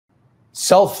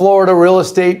South Florida real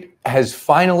estate has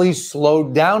finally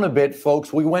slowed down a bit,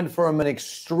 folks. We went from an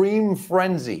extreme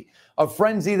frenzy, a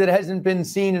frenzy that hasn't been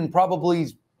seen in probably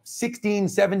 16,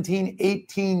 17,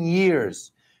 18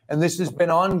 years. And this has been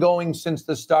ongoing since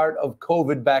the start of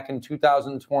COVID back in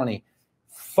 2020.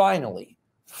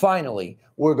 Finally,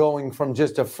 we're going from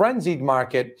just a frenzied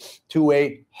market to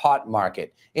a hot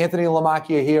market. Anthony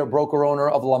Lamacchia here, broker owner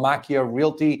of Lamacchia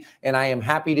Realty, and I am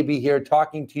happy to be here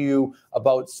talking to you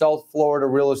about South Florida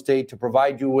real estate to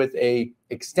provide you with a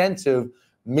extensive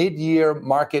mid-year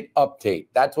market update.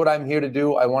 That's what I'm here to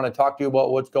do. I want to talk to you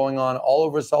about what's going on all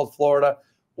over South Florida,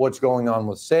 what's going on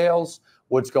with sales,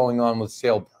 what's going on with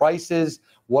sale prices,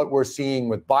 what we're seeing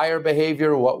with buyer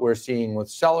behavior, what we're seeing with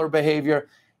seller behavior.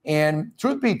 And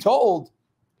truth be told,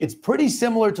 it's pretty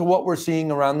similar to what we're seeing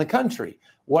around the country.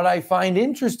 What I find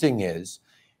interesting is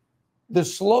the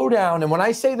slowdown. And when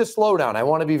I say the slowdown, I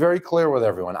want to be very clear with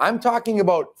everyone. I'm talking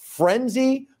about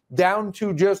frenzy down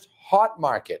to just hot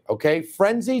market, okay?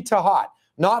 Frenzy to hot,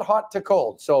 not hot to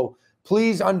cold. So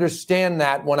please understand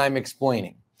that when I'm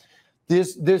explaining.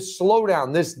 This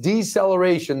slowdown, this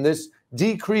deceleration, this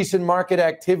decrease in market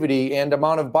activity and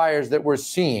amount of buyers that we're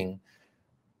seeing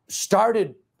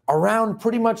started around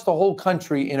pretty much the whole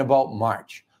country in about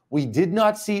March. We did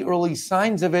not see early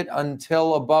signs of it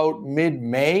until about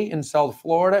mid-May in South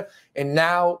Florida. And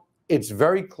now it's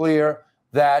very clear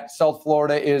that South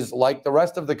Florida is like the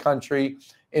rest of the country,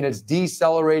 and it's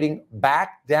decelerating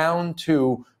back down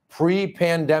to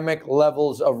pre-pandemic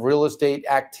levels of real estate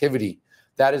activity.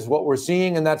 That is what we're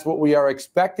seeing, and that's what we are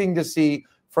expecting to see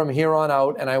from here on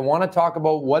out. And I want to talk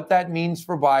about what that means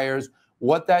for buyers,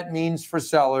 what that means for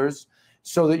sellers,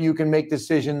 so that you can make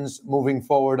decisions moving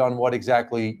forward on what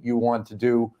exactly you want to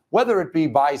do, whether it be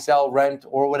buy, sell, rent,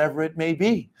 or whatever it may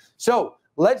be. So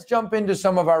let's jump into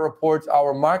some of our reports.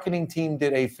 Our marketing team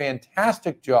did a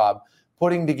fantastic job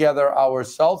putting together our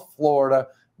South Florida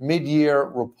mid-year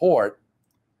report.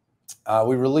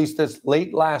 We released this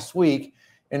late last week.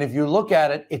 And if you look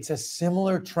at it, it's a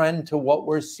similar trend to what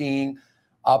we're seeing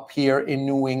up here in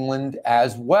New England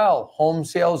as well. Home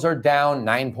sales are down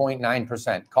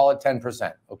 9.9%, call it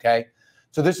 10%, okay?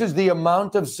 So this is the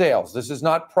amount of sales. This is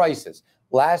not prices.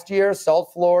 Last year,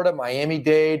 South Florida,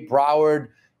 Miami-Dade, Broward,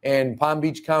 and Palm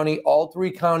Beach County, all three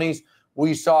counties,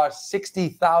 we saw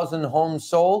 60,000 homes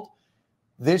sold.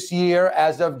 This year,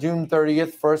 as of June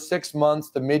 30th, first 6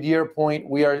 months, the mid-year point,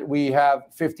 we have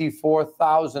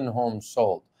 54,000 homes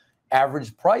sold.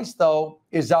 Average price, though,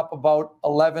 is up about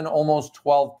 11, almost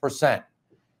 12%.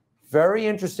 Very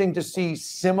interesting to see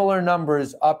similar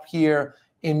numbers up here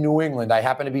in New England. I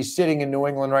happen to be sitting in New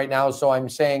England right now, so I'm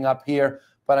saying up here,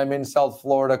 but I'm in South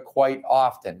Florida quite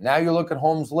often. Now you look at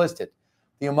homes listed.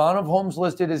 The amount of homes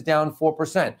listed is down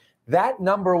 4%. That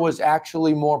number was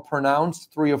actually more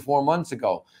pronounced 3 or 4 months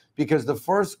ago because the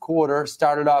first quarter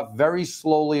started off very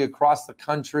slowly across the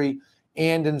country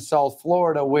and in South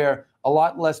Florida, where a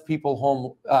lot less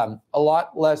people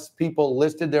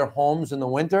listed their homes in the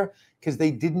winter because they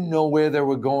didn't know where they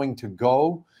were going to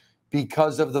go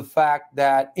because of the fact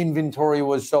that inventory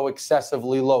was so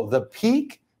excessively low. The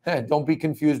peak, don't be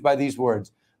confused by these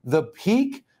words, the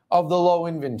peak of the low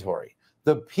inventory,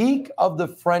 the peak of the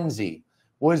frenzy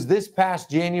was this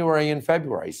past January and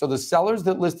February. So the sellers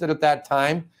that listed at that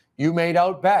time, you made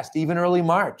out best, even early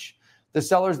March. The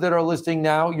sellers that are listing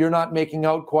now, you're not making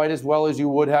out quite as well as you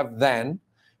would have then.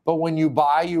 But when you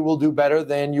buy, you will do better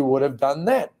than you would have done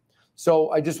then. So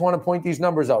I just want to point these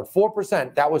numbers out.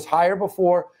 4%, that was higher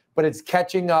before, but it's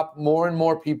catching up. More and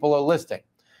more people are listing.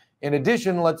 In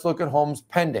addition, let's look at homes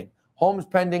pending. Homes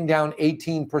pending down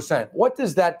 18%. What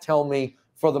does that tell me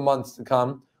for the months to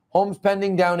come? Homes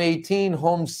pending down 18,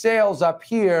 home sales up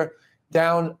here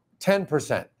down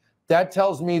 10%. That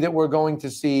tells me that we're going to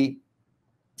see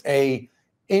a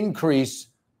increase,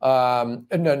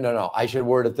 I should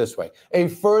word it this way, a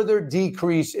further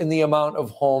decrease in the amount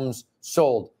of homes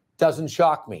sold. Doesn't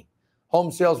shock me.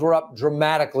 Home sales were up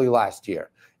dramatically last year.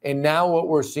 And now what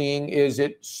we're seeing is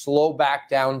it slow back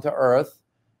down to earth,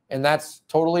 and that's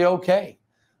totally okay.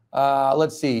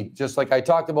 Let's see, just like I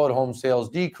talked about, home sales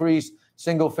decrease,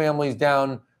 single families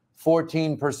down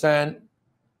 14%.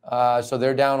 So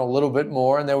they're down a little bit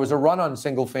more. And there was a run on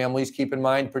single families, keep in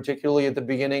mind, particularly at the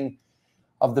beginning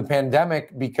of the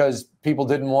pandemic, because people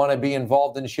didn't want to be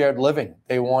involved in shared living.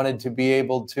 They wanted to be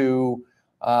able to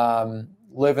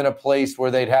live in a place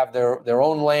where they'd have their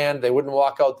own land. They wouldn't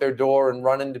walk out their door and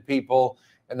run into people.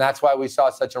 And that's why we saw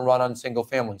such a run on single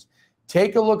families.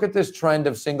 Take a look at this trend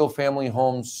of single family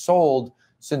homes sold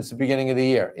since the beginning of the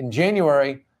year. In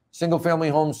January, single family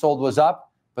homes sold was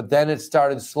up, but then it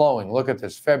started slowing. Look at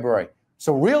this, February,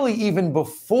 So really, even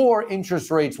before interest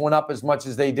rates went up as much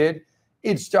as they did,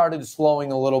 it started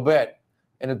slowing a little bit.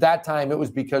 And at that time, it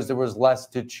was because there was less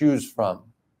to choose from.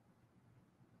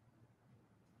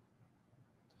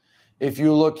 If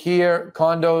you look here,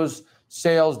 condos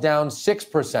sales down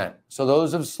 6%. So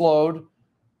those have slowed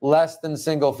less than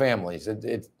single families.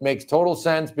 It makes total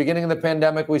sense. Beginning of the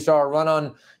pandemic, we saw a run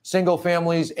on single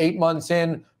families. 8 months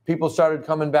in, people started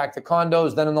coming back to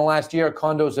condos. Then in the last year,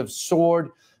 condos have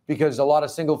soared because a lot of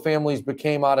single families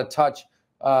became out of touch.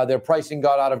 Their pricing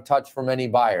got out of touch for many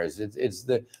buyers. It's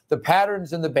the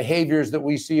patterns and the behaviors that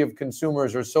we see of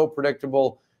consumers are so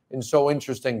predictable and so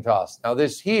interesting to us. Now,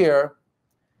 this here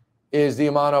is the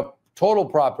amount of total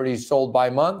properties sold by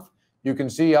month. You can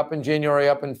see up in January,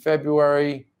 up in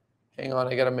February. Hang on,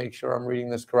 I got to make sure I'm reading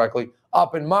this correctly.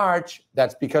 Up in March,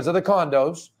 that's because of the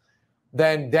condos.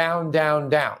 Then down, down,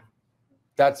 down.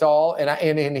 That's all.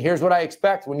 And here's what I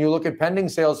expect. When you look at pending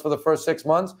sales for the first 6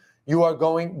 months, you are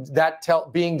going,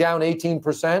 being down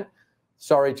 18%.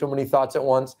 Sorry, too many thoughts at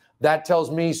once. That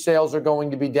tells me sales are going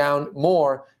to be down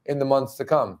more in the months to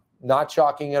come. Not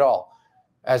shocking at all.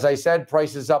 As I said,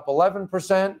 prices up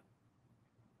 11%.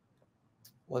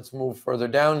 Let's move further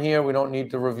down here. We don't need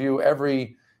to review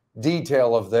every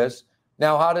detail of this.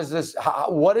 Now,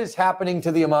 what is happening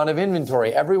to the amount of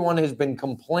inventory? Everyone has been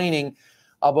complaining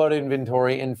about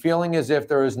inventory and feeling as if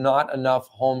there is not enough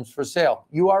homes for sale.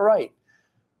 You are right.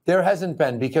 There hasn't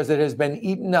been, because it has been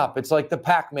eaten up. It's like the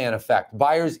Pac-Man effect.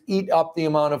 Buyers eat up the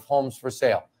amount of homes for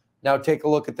sale. Now take a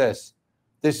look at this.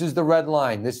 This is the red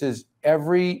line. This is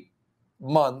every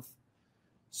month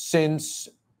since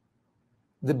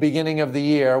the beginning of the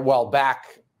year, well, back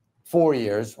 4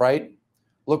 years, right?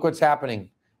 Look what's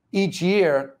happening. Each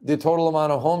year, the total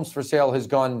amount of homes for sale has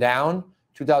gone down.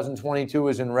 2022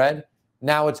 is in red.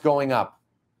 Now it's going up.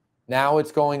 Now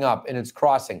it's going up, and it's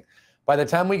crossing. By the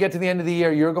time we get to the end of the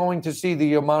year, you're going to see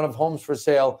the amount of homes for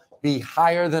sale be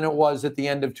higher than it was at the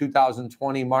end of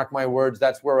 2020. Mark my words,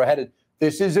 that's where we're headed.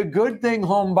 This is a good thing,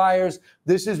 home buyers.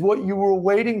 This is what you were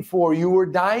waiting for. You were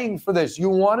dying for this. You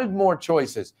wanted more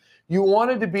choices. You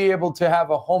wanted to be able to have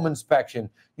a home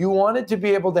inspection. You wanted to be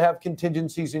able to have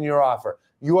contingencies in your offer.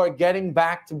 You are getting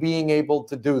back to being able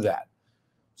to do that.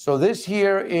 So this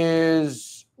here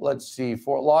is, let's see,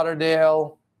 Fort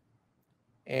Lauderdale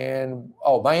and,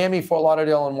 Miami, Fort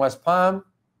Lauderdale, and West Palm.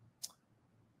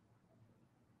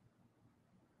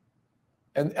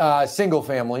 And single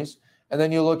families. And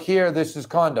then you look here, this is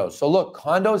condos. So look,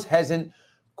 condos hasn't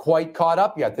quite caught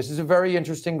up yet. This is a very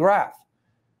interesting graph.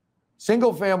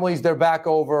 Single families, they're back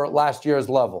over last year's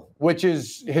level, which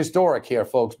is historic here,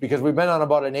 folks, because we've been on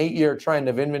about an 8-year trend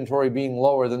of inventory being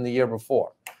lower than the year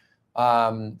before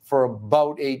for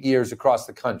about 8 years across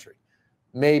the country.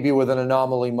 Maybe with an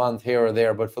anomaly month here or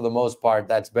there, but for the most part,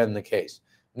 that's been the case.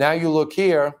 Now you look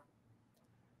here,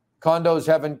 condos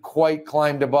haven't quite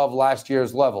climbed above last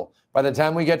year's level. By the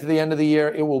time we get to the end of the year,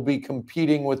 it will be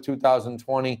competing with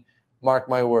 2020. Mark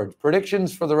my words.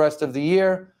 Predictions for the rest of the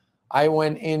year. I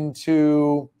went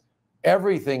into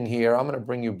everything here. I'm going to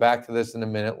bring you back to this in a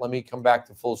minute. Let me come back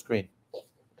to full screen.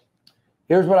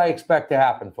 Here's what I expect to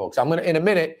happen, folks. In a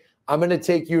minute, I'm going to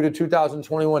take you to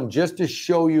 2021 just to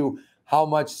show you how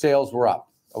much sales were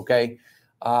up, okay,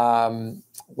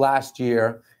 last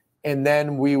year. And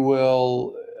then we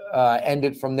will end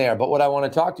it from there. But what I want to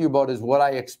talk to you about is what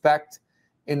I expect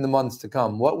in the months to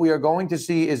come. What we are going to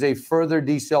see is a further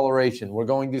deceleration. We're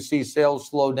going to see sales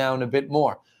slow down a bit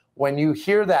more. When you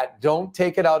hear that, don't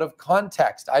take it out of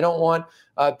context. I don't want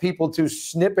people to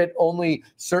snippet only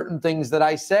certain things that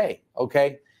I say,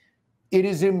 okay? It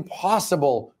is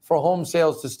impossible for home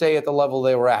sales to stay at the level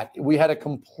they were at. We had a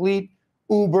complete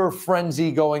Uber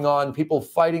frenzy going on, people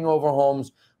fighting over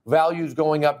homes, values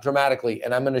going up dramatically.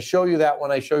 And I'm going to show you that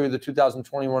when I show you the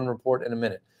 2021 report in a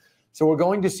minute. So we're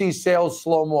going to see sales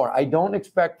slow more. I don't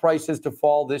expect prices to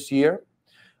fall this year.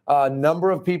 A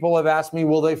number of people have asked me,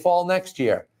 will they fall next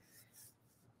year?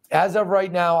 As of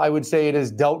right now, I would say it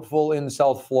is doubtful in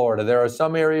South Florida. There are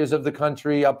some areas of the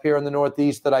country up here in the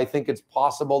Northeast that I think it's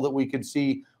possible that we could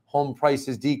see home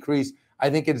prices decrease. I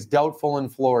think it's doubtful in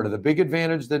Florida. The big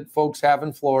advantage that folks have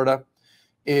in Florida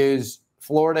is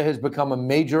Florida has become a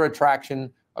major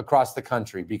attraction across the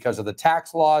country because of the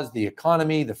tax laws, the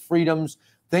economy, the freedoms,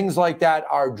 things like that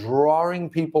are drawing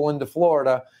people into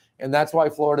Florida. And that's why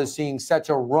Florida is seeing such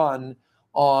a run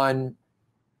on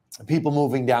people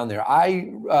moving down there.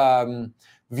 I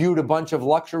viewed a bunch of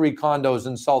luxury condos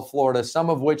in South Florida, some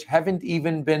of which haven't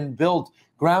even been built.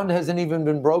 Ground hasn't even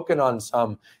been broken on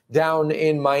some down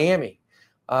in Miami.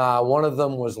 One of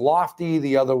them was Lofty.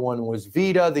 The other one was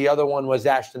Vita. The other one was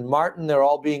Ashton Martin. They're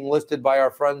all being listed by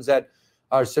our friends at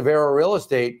Severa Real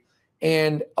Estate.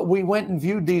 And we went and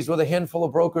viewed these with a handful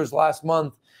of brokers last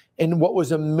month. And what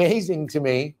was amazing to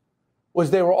me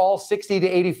was they were all 60 to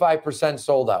 85%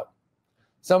 sold out.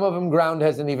 Some of them ground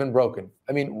hasn't even broken.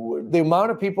 I mean, the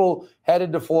amount of people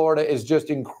headed to Florida is just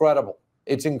incredible.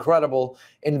 It's incredible.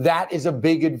 And that is a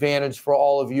big advantage for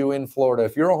all of you in Florida.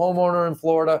 If you're a homeowner in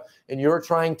Florida and you're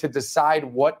trying to decide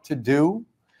what to do,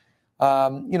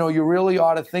 you really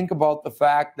ought to think about the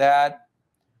fact that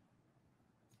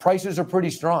prices are pretty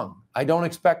strong. I don't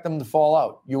expect them to fall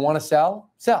out. You want to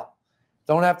sell? Sell.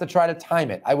 Don't have to try to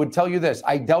time it. I would tell you this.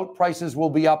 I doubt prices will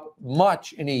be up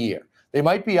much in a year. They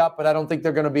might be up, but I don't think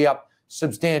they're going to be up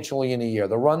substantially in a year.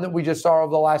 The run that we just saw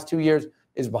over the last 2 years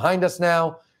is behind us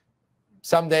now.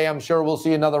 Someday, I'm sure we'll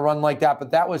see another run like that,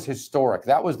 but that was historic.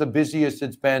 That was the busiest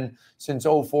it's been since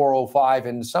 04, 05,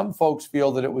 and some folks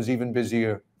feel that it was even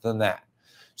busier than that.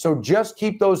 So just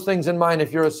keep those things in mind.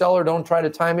 If you're a seller, don't try to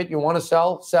time it. You want to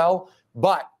sell,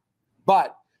 but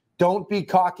don't be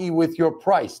cocky with your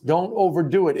price. Don't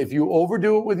overdo it. If you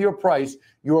overdo it with your price,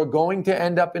 you are going to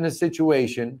end up in a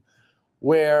situation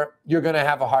where you're going to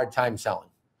have a hard time selling.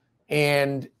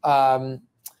 And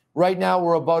right now,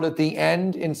 we're about at the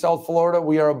end in South Florida.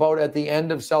 We are about at the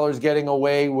end of sellers getting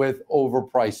away with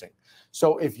overpricing.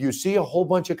 So if you see a whole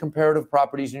bunch of comparative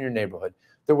properties in your neighborhood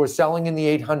that were selling in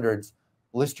the 800s,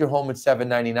 list your home at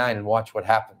 $799 and watch what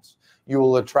happens. You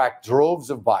will attract droves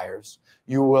of buyers.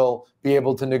 You will be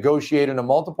able to negotiate in a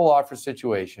multiple offer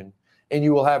situation, and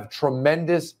you will have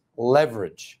tremendous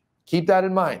leverage. Keep that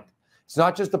in mind. It's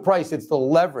not just the price, it's the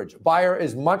leverage. A buyer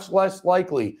is much less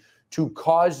likely to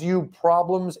cause you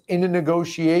problems in a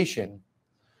negotiation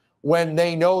when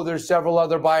they know there's several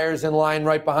other buyers in line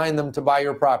right behind them to buy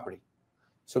your property.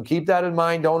 So keep that in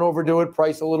mind. Don't overdo it.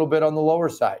 Price a little bit on the lower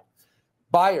side.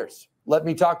 Buyers, let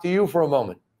me talk to you for a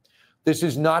moment. This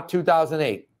is not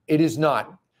 2008. It is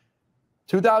not.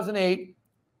 2008,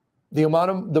 the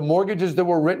amount of the mortgages that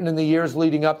were written in the years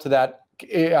leading up to that,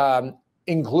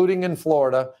 including in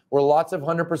Florida, were lots of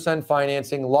 100%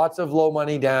 financing, lots of low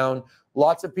money down,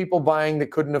 lots of people buying that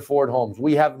couldn't afford homes.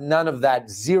 We have none of that,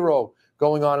 zero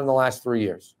going on in the last 3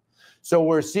 years. So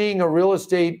we're seeing a real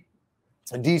estate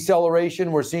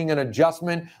deceleration. We're seeing an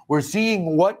adjustment. We're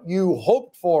seeing what you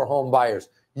hoped for, home buyers.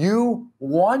 You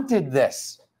wanted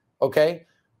this, okay?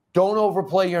 Don't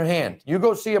overplay your hand. You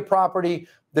go see a property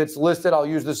that's listed, I'll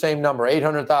use the same number,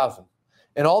 800,000.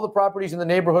 And all the properties in the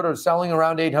neighborhood are selling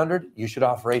around 800, you should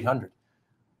offer 800.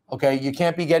 Okay, you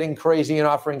can't be getting crazy and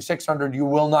offering 600. You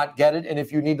will not get it. And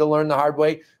if you need to learn the hard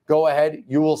way, go ahead.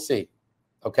 You will see.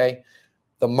 Okay,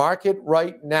 the market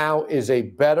right now is a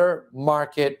better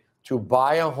market to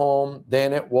buy a home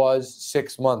than it was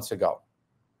 6 months ago.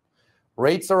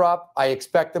 Rates are up. I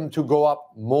expect them to go up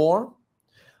more.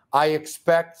 I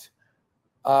expect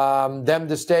them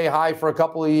to stay high for a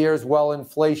couple of years while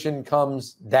inflation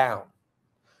comes down.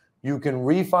 You can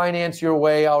refinance your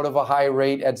way out of a high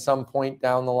rate at some point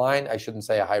down the line. I shouldn't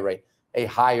say a high rate, a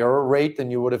higher rate than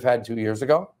you would have had 2 years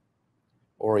ago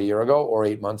or a year ago or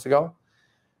 8 months ago.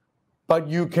 But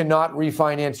you cannot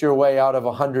refinance your way out of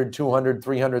 $100,000, $200,000,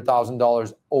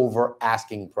 $300,000 over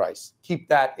asking price. Keep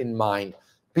that in mind.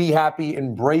 Be happy,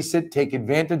 embrace it, take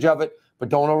advantage of it, but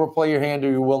don't overplay your hand or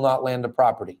you will not land a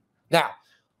property. Now,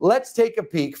 let's take a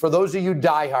peek. For those of you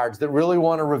diehards that really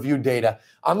want to review data,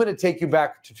 I'm going to take you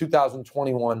back to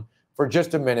 2021 for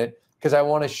just a minute because I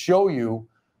want to show you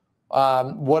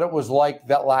what it was like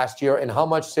that last year and how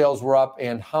much sales were up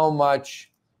and how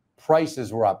much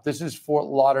prices were up. This is Fort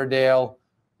Lauderdale.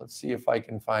 Let's see if I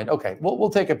can find. Okay, we'll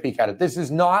take a peek at it. This is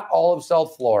not all of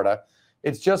South Florida.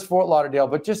 It's just Fort Lauderdale,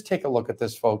 but just take a look at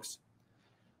this, folks.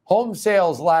 Home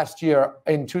sales last year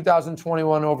in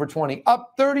 2021 over 20,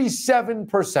 up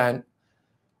 37%.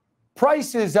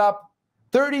 Prices up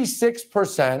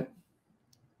 36%.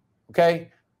 Okay,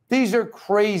 these are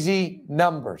crazy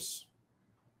numbers.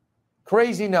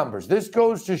 Crazy numbers. This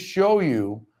goes to show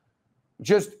you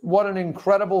just what an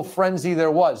incredible frenzy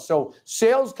there was. So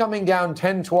sales coming down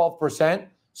 10, 12%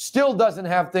 still doesn't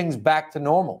have things back to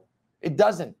normal. It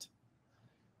doesn't.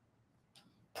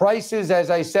 Prices,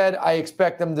 as I said, I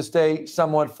expect them to stay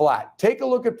somewhat flat. Take a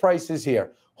look at prices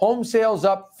here. Home sales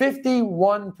up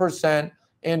 51%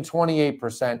 and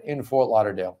 28% in Fort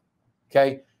Lauderdale.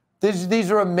 Okay, these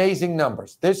are amazing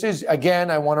numbers. This is, again,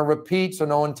 I want to repeat so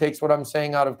no one takes what I'm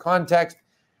saying out of context.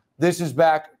 This is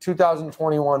back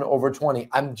 2021 over 20.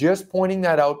 I'm just pointing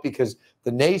that out because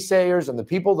the naysayers and the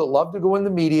people that love to go in the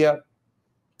media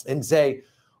and say,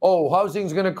 oh,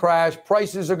 housing's going to crash,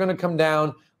 prices are going to come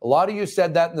down. A lot of you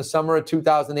said that in the summer of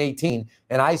 2018,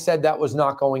 and I said that was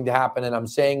not going to happen, and I'm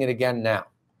saying it again now.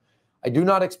 I do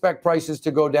not expect prices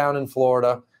to go down in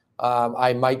Florida.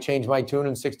 I might change my tune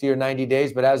in 60 or 90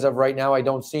 days, but as of right now, I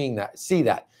don't see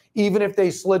that. Even if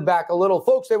they slid back a little,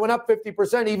 folks, they went up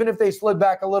 50%. Even if they slid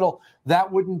back a little, that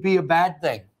wouldn't be a bad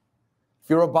thing. If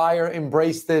you're a buyer,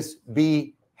 embrace this,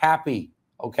 be happy,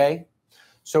 okay?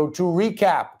 So to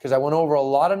recap, because I went over a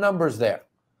lot of numbers there,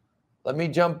 let me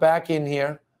jump back in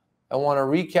here. I want to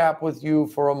recap with you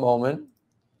for a moment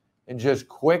and just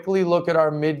quickly look at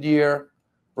our mid-year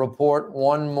report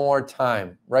one more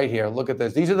time. Right here, look at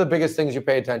this. These are the biggest things you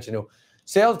pay attention to.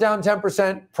 Sales down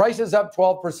 10%, prices up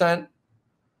 12%.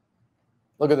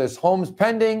 Look at this, homes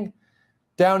pending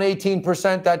down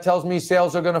 18%. That tells me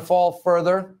sales are going to fall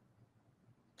further.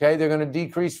 Okay, they're going to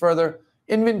decrease further.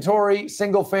 Inventory,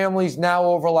 single families now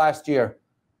over last year.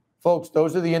 Folks,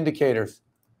 those are the indicators.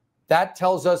 That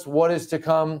tells us what is to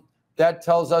come. That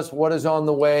tells us what is on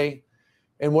the way.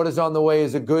 And what is on the way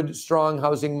is a good, strong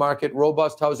housing market,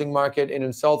 robust housing market. And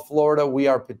in South Florida, we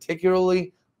are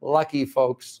particularly lucky,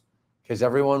 folks, because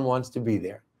everyone wants to be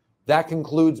there. That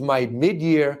concludes my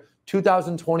mid-year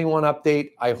 2021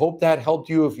 update. I hope that helped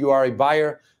you if you are a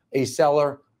buyer, a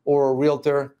seller, or a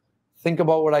realtor. Think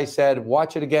about what I said.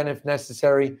 Watch it again if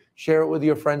necessary. Share it with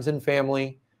your friends and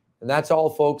family. And that's all,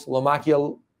 folks.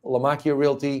 Lamacchia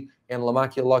Realty and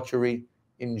Lamacchia Luxury.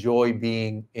 Enjoy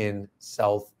being in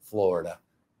South Florida.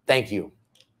 Thank you.